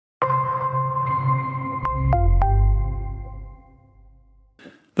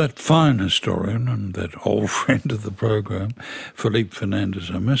That fine historian and that old friend of the program, Felipe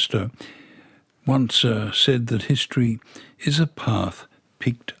Fernandez Armesto, once said that history is a path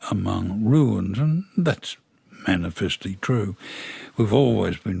picked among ruins, and that's manifestly true. We've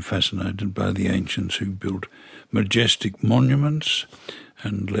always been fascinated by the ancients who built majestic monuments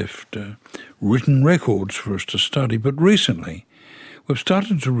and left written records for us to study. But recently, we've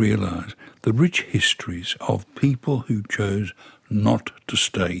started to realise the rich histories of people who chose not to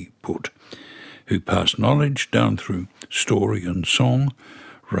stay put, who passed knowledge down through story and song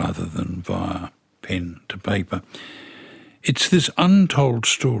rather than via pen to paper. It's this untold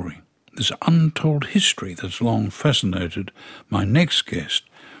story, this untold history that's long fascinated my next guest,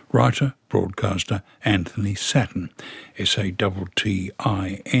 writer, broadcaster Anthony Satin, Sattin.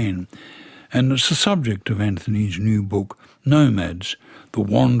 And it's the subject of Anthony's new book, Nomads, The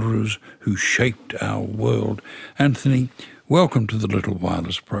Wanderers Who Shaped Our World. Anthony, welcome to the Little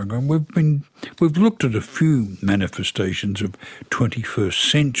Wireless program. We've looked at a few manifestations of 21st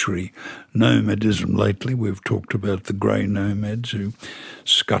century nomadism lately. We've talked about the grey nomads who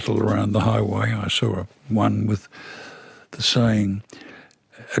scuttle around the highway. I saw one with the saying,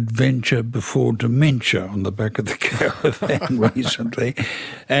 "Adventure before dementia" on the back of the caravan recently.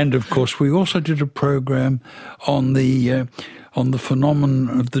 And of course, we also did a program on the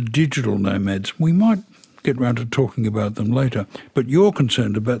phenomenon of the digital nomads. We might get round to talking about them later, but you're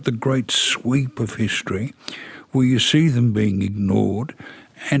concerned about the great sweep of history where you see them being ignored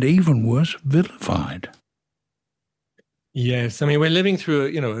and even worse, vilified. Yes, I mean, we're living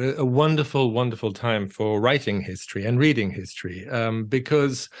through, a wonderful, wonderful time for writing history and reading history,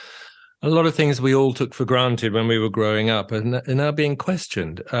 because a lot of things we all took for granted when we were growing up are now being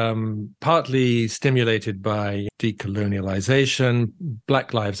questioned, partly stimulated by decolonialization,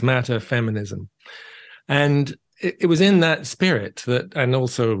 Black Lives Matter, feminism. And it was in that spirit that, and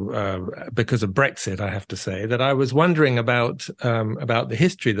also because of Brexit, I have to say, that I was wondering about the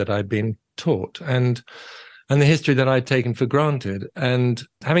history that I'd been taught and the history that I'd taken for granted. And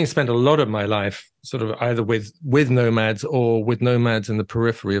having spent a lot of my life sort of either with nomads or with nomads in the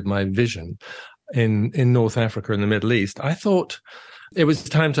periphery of my vision in North Africa and the Middle East, I thought it was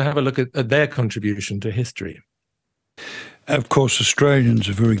time to have a look at their contribution to history. Of course, Australians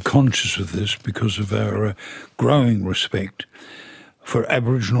are very conscious of this because of our growing respect for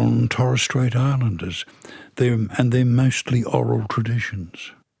Aboriginal and Torres Strait Islanders and their mostly oral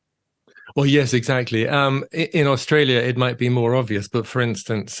traditions. Well, yes, exactly. In Australia, it might be more obvious, but for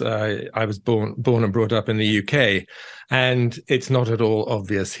instance, I was born and brought up in the UK, and it's not at all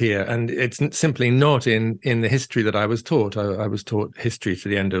obvious here. And it's simply not in the history that I was taught. I was taught history to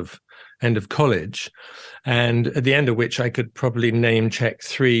the end of college, and at the end of which I could probably name check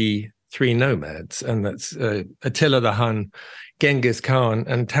three nomads, and that's Attila the Hun, Genghis Khan,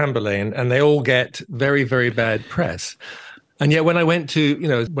 and Tamburlaine, and they all get very, very bad press. And yet when I went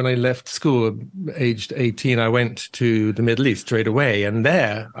to, when I left school, aged 18, I went to the Middle East straight away. And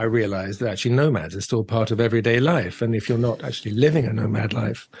there I realized that actually nomads are still part of everyday life. And if you're not actually living a nomad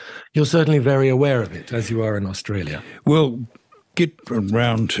life, you're certainly very aware of it, as you are in Australia. We'll get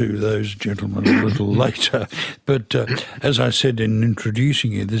round to those gentlemen a little later. But as I said in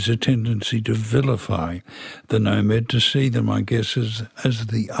introducing you, there's a tendency to vilify the nomad, to see them, I guess, as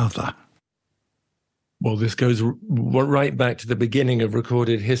the other. Well, this goes right back to the beginning of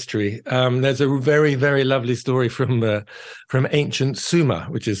recorded history. There's a very, very lovely story from ancient Sumer,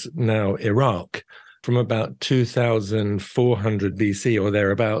 which is now Iraq, from about 2400 BC or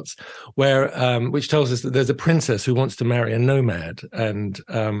thereabouts, which tells us that there's a princess who wants to marry a nomad,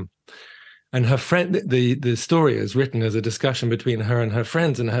 and her friend, the story is written as a discussion between her and her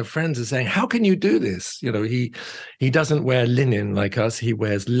friends are saying, "How can you do this? He doesn't wear linen like us. He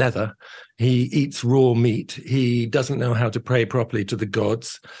wears leather. He eats raw meat. He doesn't know how to pray properly to the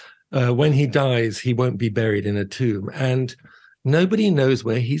gods. When he dies, he won't be buried in a tomb." And nobody knows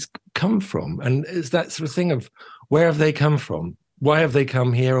where he's come from. And it's that sort of thing of, where have they come from? Why have they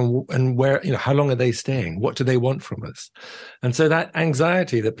come here, and where, how long are they staying? What do they want from us? And so that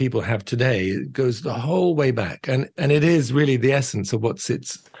anxiety that people have today goes the whole way back. And it is really the essence of what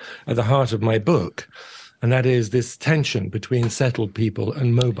sits at the heart of my book. And that is this tension between settled people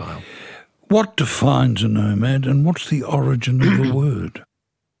and mobile. What defines a nomad, and what's the origin of the word?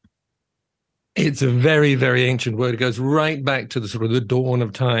 It's a very, very ancient word. It goes right back to the sort of the dawn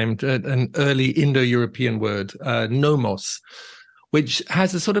of time, to an early Indo-European word, nomos, which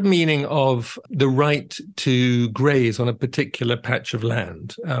has a sort of meaning of the right to graze on a particular patch of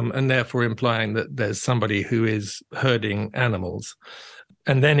land, and therefore implying that there's somebody who is herding animals.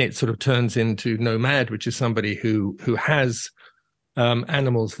 And then it sort of turns into nomad, which is somebody who has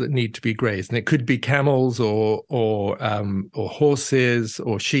animals that need to be grazed, and it could be camels or horses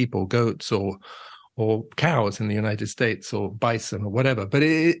or sheep or goats or cows in the United States or bison or whatever. But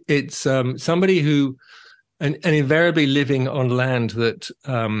it's somebody who, and invariably living on land that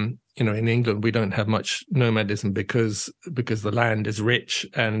in England we don't have much nomadism because the land is rich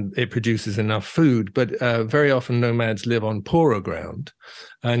and it produces enough food. But very often nomads live on poorer ground,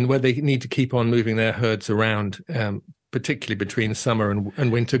 and where they need to keep on moving their herds around, particularly between summer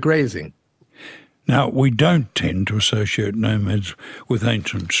and winter grazing. Now, we don't tend to associate nomads with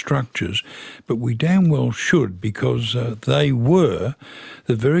ancient structures, but we damn well should, because they were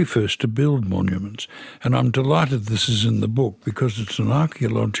the very first to build monuments. And I'm delighted this is in the book, because it's an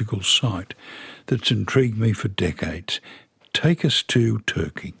archaeological site that's intrigued me for decades. Take us to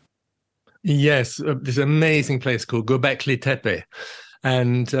Turkey. Yes, there's an amazing place called Göbekli Tepe.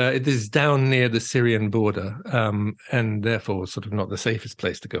 And it is down near the Syrian border, and therefore sort of not the safest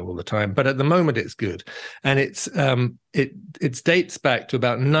place to go all the time. But at the moment, it's good, and it dates back to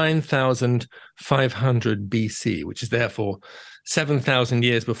about 9,500 BC, which is therefore 7,000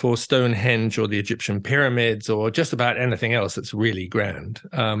 years before Stonehenge or the Egyptian pyramids or just about anything else that's really grand.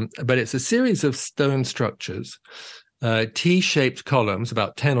 But it's a series of stone structures, T-shaped columns,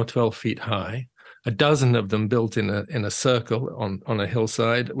 about 10 or 12 feet high. A dozen of them built in a circle on a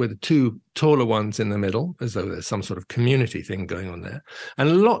hillside, with two taller ones in the middle, as though there's some sort of community thing going on there,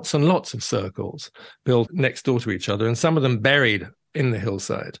 and lots of circles built next door to each other, and some of them buried in the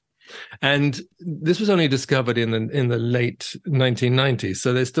hillside. And this was only discovered in the late 1990s,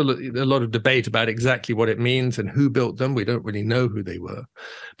 so there's still a lot of debate about exactly what it means and who built them. We don't really know who they were.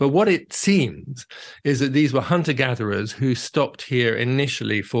 But what it seems is that these were hunter-gatherers who stopped here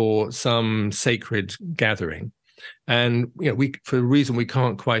initially for some sacred gathering. And for a reason we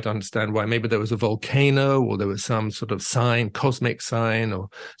can't quite understand why, maybe there was a volcano or there was some sort of sign, cosmic sign, or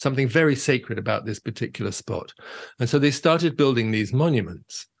something very sacred about this particular spot. And so they started building these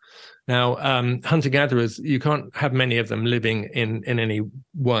monuments. Now, hunter-gatherers, you can't have many of them living in any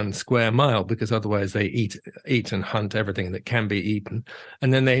 1 square mile, because otherwise they eat and hunt everything that can be eaten,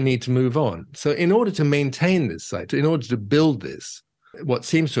 and then they need to move on. So in order to maintain this site, in order to build this, what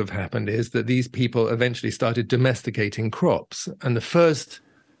seems to have happened is that these people eventually started domesticating crops, and the first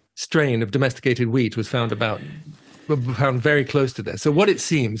strain of domesticated wheat was found very close to there. So what it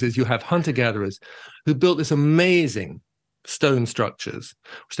seems is you have hunter-gatherers who built this amazing stone structures,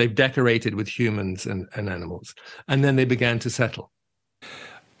 which they've decorated with humans and animals, and then they began to settle.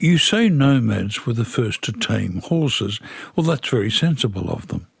 You say nomads were the first to tame horses. Well, that's very sensible of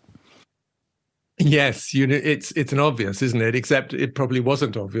them. Yes, it's an obvious, isn't it? Except it probably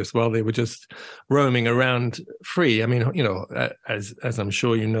wasn't obvious while they were just roaming around free. I mean, as I'm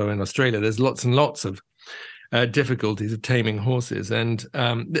sure you know, in Australia, there's lots and lots of difficulties of taming horses, and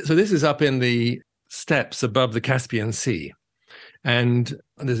so this is up in the steppes above the Caspian Sea, and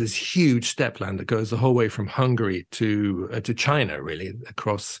there's this huge steppeland that goes the whole way from Hungary to China, really,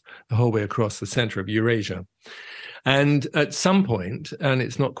 across the whole way across the center of Eurasia. And at some point, and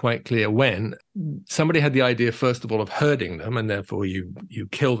it's not quite clear when, somebody had the idea, first of all, of herding them, and therefore you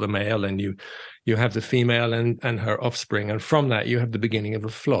kill the male and you have the female and her offspring, and from that you have the beginning of a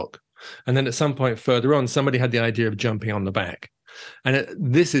flock. And then at some point further on, somebody had the idea of jumping on the back, and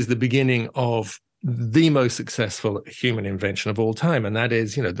this is the beginning of the most successful human invention of all time, and that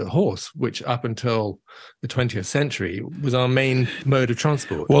is, the horse, which up until the 20th century was our main mode of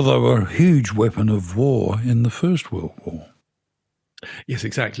transport. Well, they were a huge weapon of war in the First World War. Yes,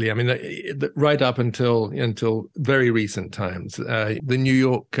 exactly. I mean, right up until very recent times, the New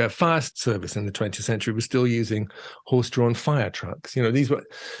York fire service in the 20th century was still using horse-drawn fire trucks. These were,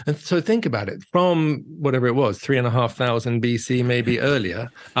 and so think about it, from whatever it was, 3,500 BC, maybe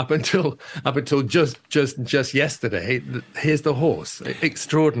earlier, up until just yesterday. Here's the horse.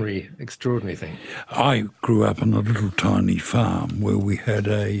 Extraordinary thing. I grew up on a little tiny farm where we had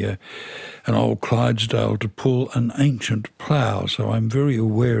an old Clydesdale to pull an ancient plough. So I'm very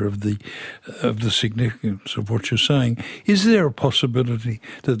aware of the significance of what you're saying. Is there a possibility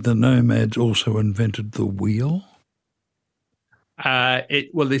that the nomads also invented the wheel?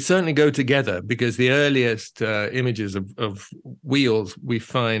 Well, they certainly go together, because the earliest images of wheels we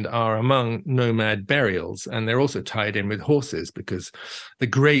find are among nomad burials, and they're also tied in with horses, because the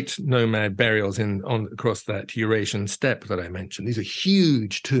great nomad burials across that Eurasian steppe that I mentioned, these are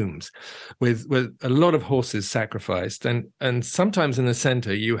huge tombs with a lot of horses sacrificed, and sometimes in the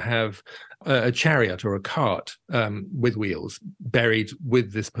center you have a chariot or a cart with wheels buried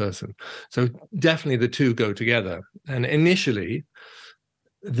with this person. So definitely the two go together. And initially,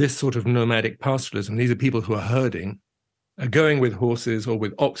 this sort of nomadic pastoralism, these are people who are herding, going with horses or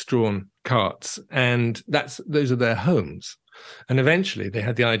with ox-drawn carts, and those are their homes. And eventually they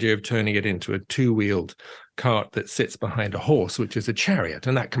had the idea of turning it into a two-wheeled cart that sits behind a horse, which is a chariot,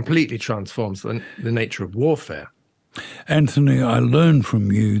 and that completely transforms the nature of warfare. Anthony, I learned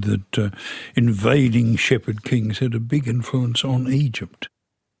from you that invading shepherd kings had a big influence on Egypt.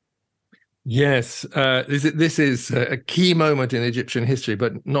 Yes, this is a key moment in Egyptian history,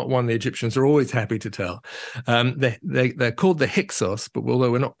 but not one the Egyptians are always happy to tell. They're called the Hyksos, but although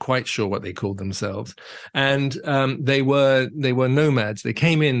we're not quite sure what they called themselves, and they were nomads. They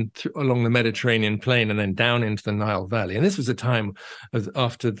came in along the Mediterranean plain and then down into the Nile Valley. And this was a time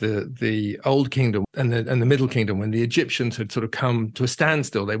after the Old Kingdom and the Middle Kingdom, when the Egyptians had sort of come to a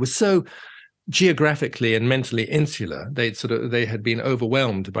standstill. They were so geographically and mentally insular. They had been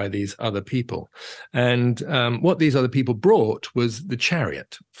overwhelmed by these other people. And what these other people brought was the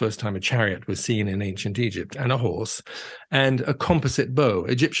chariot. First time a chariot was seen in ancient Egypt, and a horse, and a composite bow.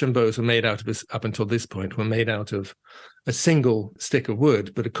 Egyptian bows were made out of, up until this point, were made out of a single stick of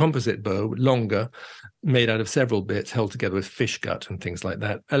wood, but a composite bow, longer, made out of several bits, held together with fish gut and things like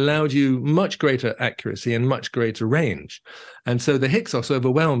that, allowed you much greater accuracy and much greater range. And so the Hyksos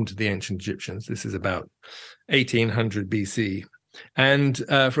overwhelmed the ancient Egyptians. This is about 1800 BC. And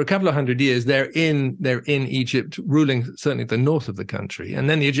for a couple of hundred years, they're in Egypt, ruling certainly the north of the country. And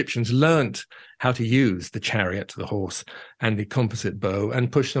then the Egyptians learnt how to use the chariot, the horse, and the composite bow,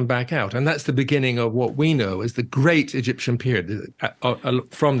 and push them back out. And that's the beginning of what we know as the Great Egyptian period.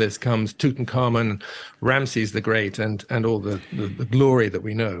 From this comes Tutankhamun, Ramses the Great, and all the glory that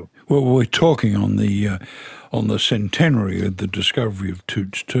we know. Well, we're talking on the centenary of the discovery of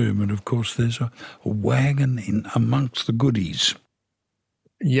Tut's tomb, and of course there's a wagon in amongst the goodies.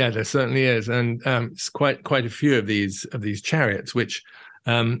 Yeah, there certainly is, and it's quite a few of these chariots. Which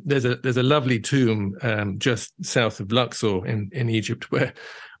there's a lovely tomb just south of Luxor in Egypt,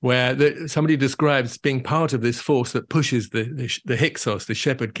 where somebody describes being part of this force that pushes the Hyksos, the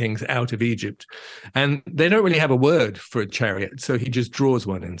shepherd kings, out of Egypt, and they don't really have a word for a chariot, so he just draws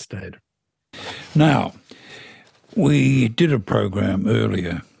one instead. Now, we did a program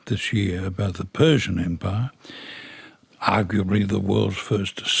earlier this year about the Persian Empire, arguably the world's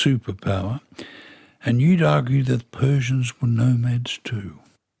first superpower, and you'd argue that Persians were nomads too.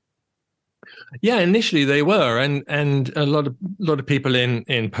 Yeah, initially they were, and a lot of people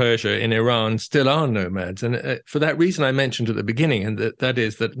in Persia, in Iran, still are nomads, and for that reason I mentioned at the beginning, and that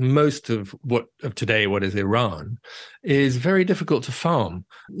is that most of today, what is Iran, is very difficult to farm.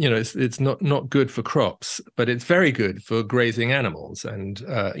 You know, it's not good for crops, but it's very good for grazing animals, and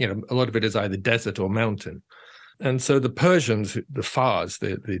a lot of it is either desert or mountain. And so the Persians, the Fars,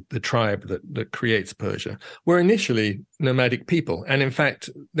 the tribe that creates Persia, were initially nomadic people. And in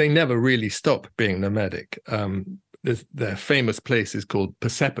fact, they never really stopped being nomadic. Their famous place is called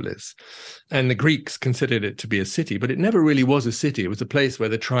Persepolis. And the Greeks considered it to be a city, but it never really was a city. It was a place where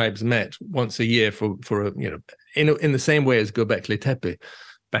the tribes met once a year in the same way as Göbekli Tepe.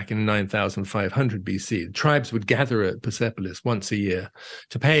 Back in 9500 BC, the tribes would gather at Persepolis once a year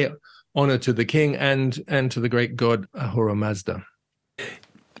to pay honor to the king and to the great god Ahura Mazda.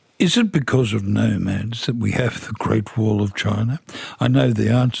 Is it because of nomads that we have the Great Wall of China? I know the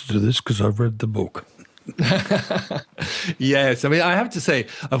answer to this because I've read the book. Yes, I mean, I have to say,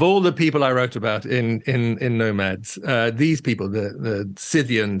 of all the people I wrote about in nomads, these people, the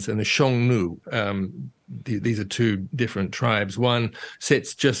Scythians and the Xiongnu, these are two different tribes. One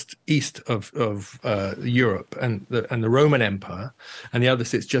sits just east of Europe and the Roman Empire, and the other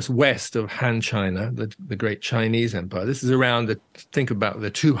sits just west of Han China, the great Chinese Empire. This is around think about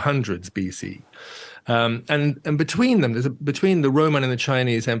the 200s BC. And between them, between the Roman and the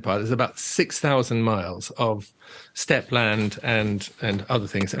Chinese Empire, there's about 6,000 miles of steppe land and other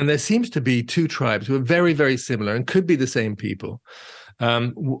things. And there seems to be two tribes who are very, very similar and could be the same people.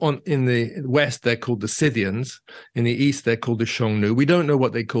 In the west, they're called the Scythians. In the east, they're called the Xiongnu. We don't know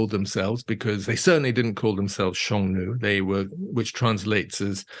what they called themselves because they certainly didn't call themselves Xiongnu. Which translates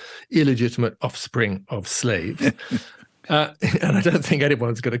as illegitimate offspring of slaves. And I don't think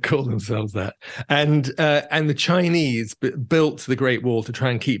anyone's going to call themselves that. And the Chinese built the Great Wall to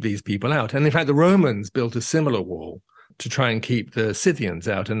try and keep these people out. And in fact, the Romans built a similar wall to try and keep the Scythians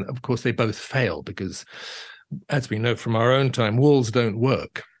out. And of course, they both fail because, as we know from our own time, walls don't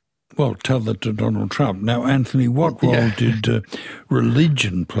work. Well, tell that to Donald Trump. Now, Anthony, what role did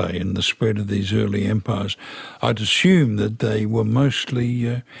religion play in the spread of these early empires? I'd assume that they were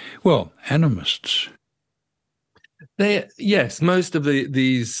mostly, animists. Yes, most of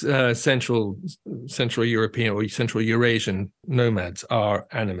these Central European or Central Eurasian nomads are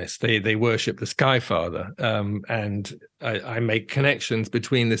animists. They worship the Sky Father, and I make connections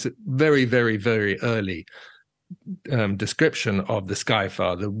between this very, very, very early description of the Sky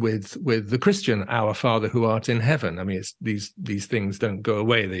Father with the Christian Our Father who art in heaven. I mean, these things don't go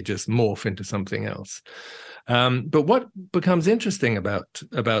away; they just morph into something else. But what becomes interesting about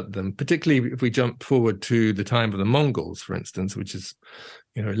them, particularly if we jump forward to the time of the Mongols, for instance, which is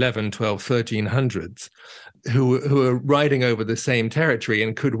 11, 12, 1300s, who are riding over the same territory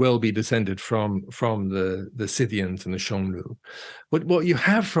and could well be descended from the Scythians and the Xiongnu. What you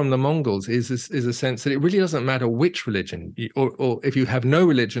have from the Mongols is a sense that it really doesn't matter which religion, or if you have no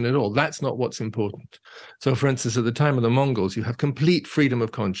religion at all, that's not what's important. So, for instance, at the time of the Mongols, you have complete freedom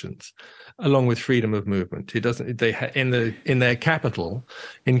of conscience, along with freedom of movement. It doesn't. In their capital,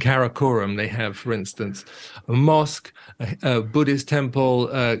 in Karakoram, they have, for instance, a mosque, a Buddhist temple,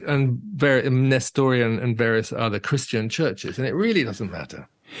 and Nestorian and various other Christian churches, and it really doesn't matter.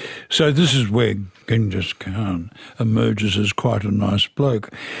 So this is where Genghis Khan emerges as quite a nice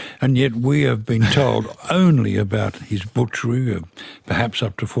bloke, and yet we have been told only about his butchery of perhaps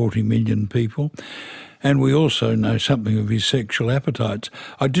up to 40 million people. And we also know something of his sexual appetites.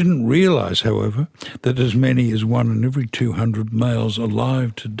 I didn't realise, however, that as many as 1 in every 200 males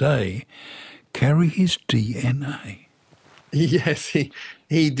alive today carry his DNA. Yes,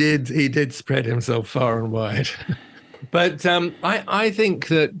 he did spread himself far and wide. But I think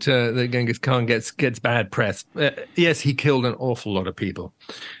that Genghis Khan gets bad press. Yes, he killed an awful lot of people,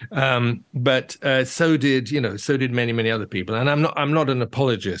 but so did many other people. And I'm not an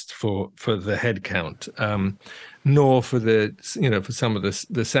apologist for the head count, nor for for some of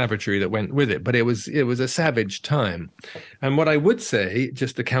the savagery that went with it. But it was a savage time. And what I would say,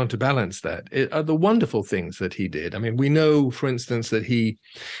 just to counterbalance that, are the wonderful things that he did. I mean, we know, for instance, that he's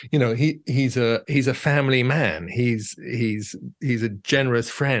a family man. He's a generous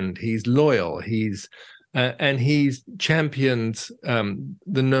friend. He's loyal. And he's championed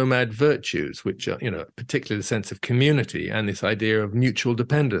the nomad virtues, which are, particularly the sense of community and this idea of mutual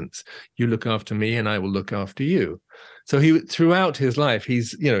dependence. You look after me and I will look after you. So throughout his life,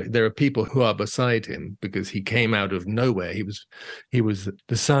 there are people who are beside him because he came out of nowhere. He was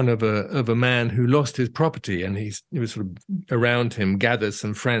the son of a man who lost his property, and he was sort of around him, gathers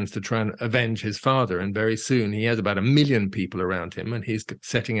some friends to try and avenge his father. And very soon he has about 1 million people around him, and he's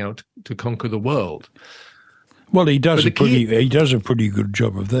setting out to conquer the world. Well, he does a pretty good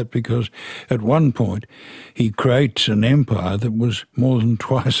job of that, because at one point he creates an empire that was more than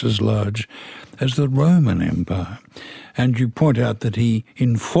twice as large as the Roman Empire. And you point out that he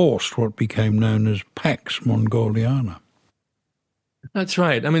enforced what became known as Pax Mongoliana. That's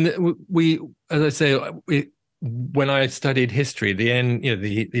right. I mean, as I say, when I studied history,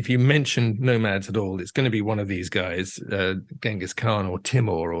 if you mention nomads at all, it's going to be one of these guys, Genghis Khan or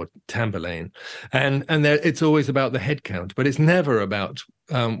Timur or Tamburlaine, and it's always about the head count, but it's never about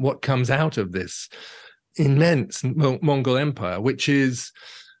what comes out of this immense Mongol Empire, which is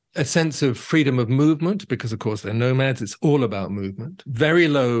a sense of freedom of movement, because of course they're nomads. It's all about movement. Very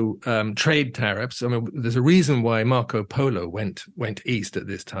low trade tariffs. I mean, there's a reason why Marco Polo went east at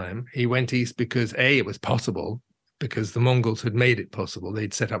this time. He went east because it was possible, because the Mongols had made it possible.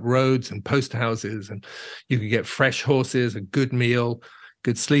 They'd set up roads and post houses, and you could get fresh horses, a good meal,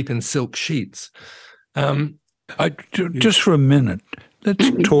 could sleep in silk sheets. Just for a minute,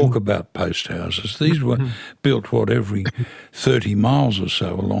 let's talk about post houses. These were built, every 30 miles or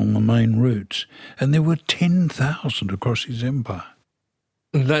so along the main routes, and there were 10,000 across his empire.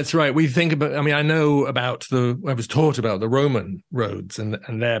 That's right. We think about, I mean, I was taught about the Roman roads and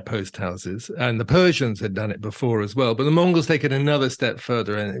their post houses, and the Persians had done it before as well. But the Mongols take it another step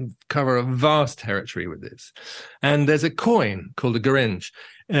further and cover a vast territory with this. And there's a coin called a gerinj.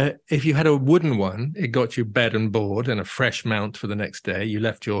 If you had a wooden one, it got you bed and board and a fresh mount for the next day. You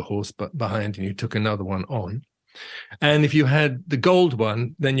left your horse behind and you took another one on. And if you had the gold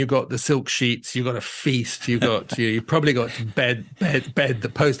one, then you got the silk sheets, you got a feast, you probably got to bed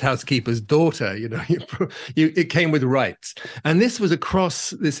the post housekeeper's daughter, it came with rights. And this was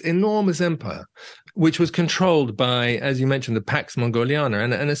across this enormous empire, which was controlled by, as you mentioned, the Pax Mongoliana,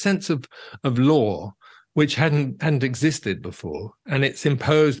 and a sense of law which hadn't existed before, and it's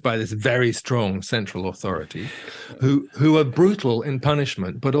imposed by this very strong central authority, who are brutal in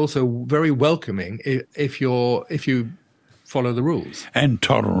punishment, but also very welcoming if you follow the rules, and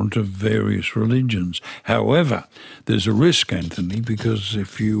tolerant of various religions. However, there's a risk, Anthony, because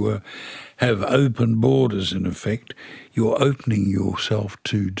if you have open borders, in effect, you're opening yourself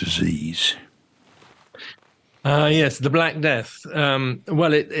to disease. Yes, the Black Death.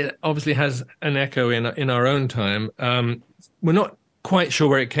 Well, it obviously has an echo in our own time. We're not quite sure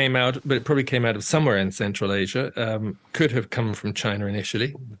where it came out, but it probably came out of somewhere in Central Asia. Could have come from China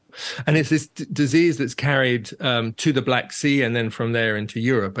initially, and it's this disease that's carried to the Black Sea and then from there into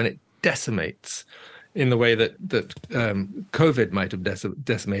Europe, and it decimates in the way that COVID might have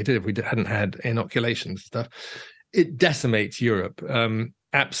decimated if we hadn't had inoculations and stuff. It decimates Europe.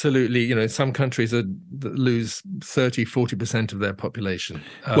 Absolutely, some countries that lose 30-40% of their population.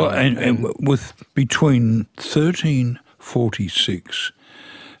 Well, and with between 1346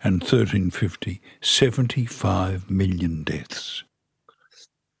 and 1350, 75 million deaths.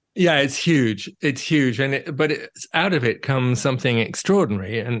 Yeah, it's huge. It's huge, but out of it comes something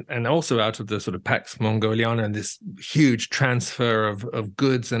extraordinary, and also out of the sort of Pax Mongoliana and this huge transfer of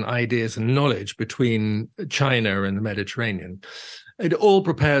goods and ideas and knowledge between China and the Mediterranean. It all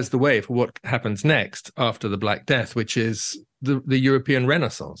prepares the way for what happens next after the Black Death, which is the European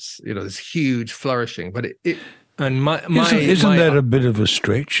Renaissance. This huge flourishing. But isn't that a bit of a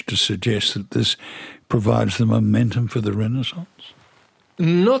stretch to suggest that this provides the momentum for the Renaissance?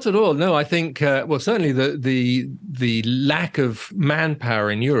 Not at all. No, I think certainly the lack of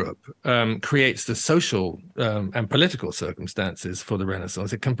manpower in Europe creates the social and political circumstances for the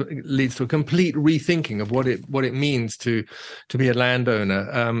Renaissance. It leads to a complete rethinking of what it means to be a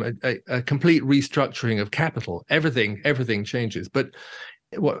landowner, a complete restructuring of capital. Everything changes. But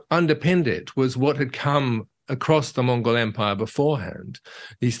what underpinned it was what had come across the Mongol Empire beforehand.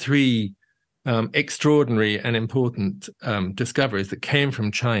 These three extraordinary and important discoveries that came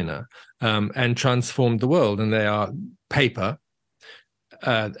from China and transformed the world. And they are paper,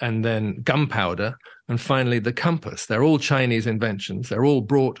 and then gunpowder, and finally the compass. They're all Chinese inventions. They're all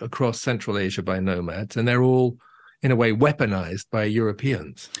brought across Central Asia by nomads, and they're all, in a way, weaponized by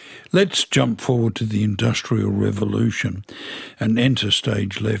Europeans. Let's jump forward to the Industrial Revolution and enter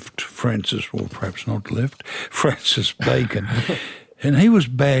stage left Francis Bacon. And he was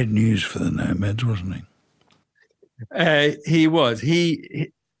bad news for the nomads, wasn't he? He was.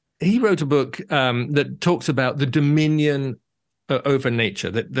 He wrote a book that talks about the dominion over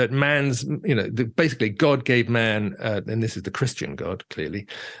nature, that man's, basically God gave man, and this is the Christian God, clearly.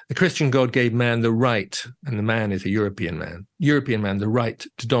 The Christian God gave man the right, and the man is a European man, the right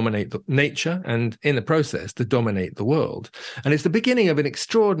to dominate nature, and in the process, to dominate the world. And it's the beginning of an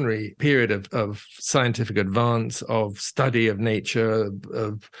extraordinary period of scientific advance, of study of nature,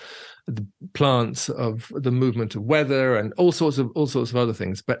 of the plants, of the movement of weather, and all sorts of other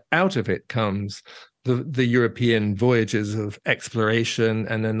things. But out of it comes the European voyages of exploration,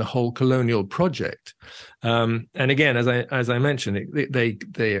 and then the whole colonial project. And again, as I mentioned,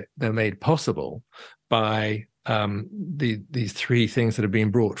 they're made possible by these three things that have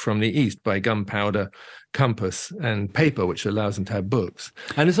been brought from the East, by gunpowder, compass, and paper, which allows them to have books.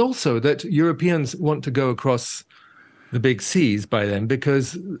 And it's also that Europeans want to go across the big seas by then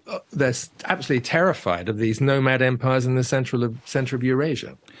because they're absolutely terrified of these nomad empires in the center of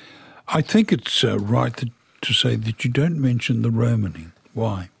Eurasia. I think it's right to say that you don't mention the Romaning.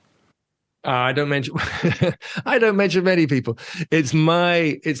 Why? I don't mention many people. It's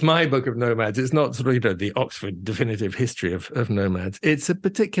my book of nomads. It's not sort of the Oxford definitive history of nomads. It's a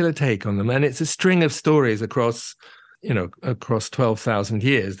particular take on them, and it's a string of stories across 12,000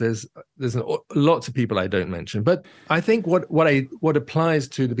 years. There's lots of people I don't mention, but I think what applies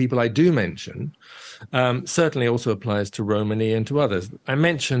to the people I do mention certainly also applies to Romani and to others. I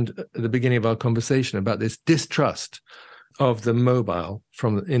mentioned at the beginning of our conversation about this distrust of the mobile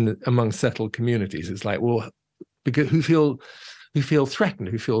among settled communities. It's like, well, because who feel threatened,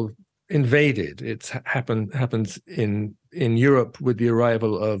 who feel invaded. It's happens in Europe with the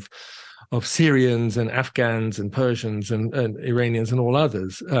arrival of Syrians and Afghans and Persians and Iranians and all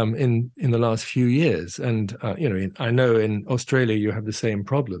others in the last few years. And I know in Australia you have the same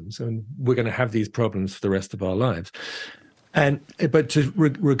problems, and we're going to have these problems for the rest of our lives. But to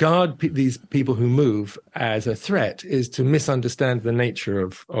regard these people who move as a threat is to misunderstand the nature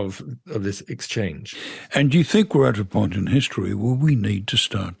of this exchange. And do you think we're at a point in history where we need to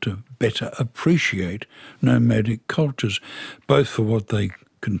start to better appreciate nomadic cultures, both for what they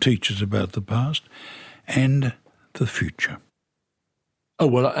can teach us about the past and the future? Oh,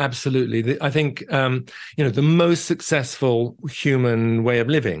 well, absolutely. I think, the most successful human way of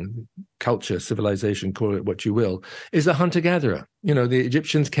living, culture, civilization, call it what you will, is a hunter-gatherer. The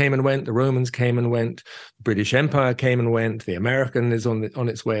Egyptians came and went, the Romans came and went, the British Empire came and went, the American is on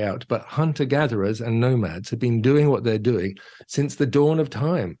its way out. But hunter-gatherers and nomads have been doing what they're doing since the dawn of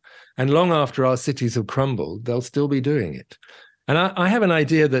time. And long after our cities have crumbled, they'll still be doing it. And I have an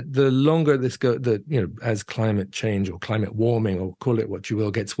idea that the longer this goes, as climate change or climate warming, or call it what you will,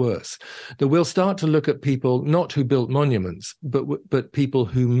 gets worse, that we'll start to look at people not who built monuments, but people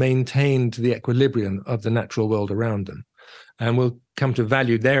who maintained the equilibrium of the natural world around them. And we'll come to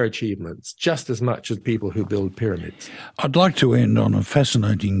value their achievements just as much as people who build pyramids. I'd like to end on a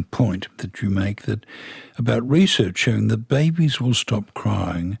fascinating point that you make about research showing that babies will stop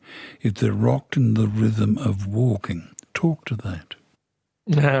crying if they're rocked in the rhythm of walking. Talk to that.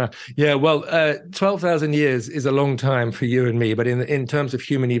 Yeah, well, 12,000 years is a long time for you and me, but in terms of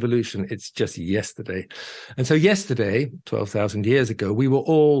human evolution, it's just yesterday. And so yesterday, 12,000 years ago, we were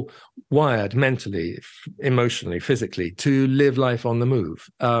all wired mentally, emotionally, physically to live life on the move.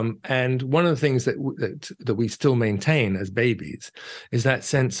 And one of the things that we still maintain as babies is that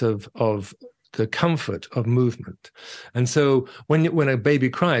sense of the comfort of movement. And so when a baby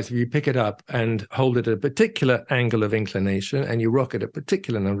cries, if you pick it up and hold it at a particular angle of inclination and you rock it a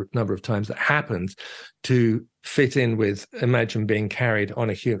particular number of times, that happens to fit in with, imagine being carried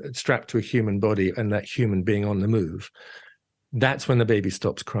on strapped to a human body and that human being on the move, that's when the baby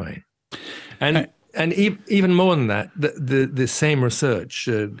stops crying. And even more than that, the same research,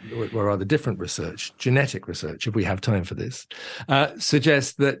 or rather different research, genetic research, if we have time for this,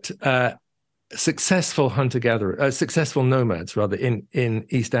 suggests that successful successful nomads rather in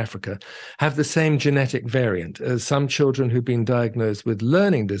East Africa have the same genetic variant as some children who've been diagnosed with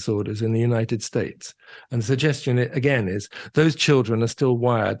learning disorders in the United States. And the suggestion again is those children are still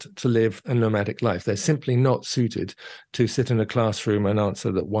wired to live a nomadic life. They're simply not suited to sit in a classroom and answer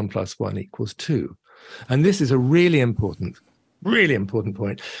that 1 + 1 = 2. And this is a really important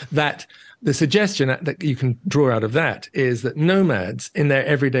point, that the suggestion that you can draw out of that is that nomads in their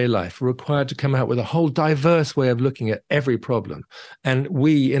everyday life are required to come out with a whole diverse way of looking at every problem. And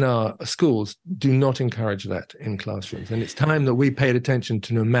we in our schools do not encourage that in classrooms. And it's time that we paid attention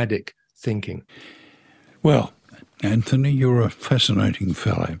to nomadic thinking. Well, Anthony, you're a fascinating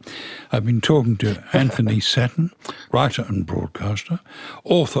fellow. I've been talking to Anthony Satin, writer and broadcaster,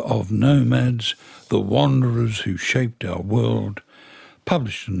 author of Nomads, The Wanderers Who Shaped Our World,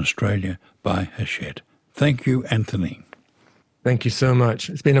 published in Australia by Hachette. Thank you, Anthony. Thank you so much.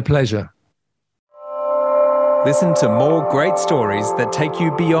 It's been a pleasure. Listen to more great stories that take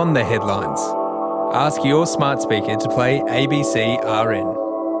you beyond the headlines. Ask your smart speaker to play ABC RN.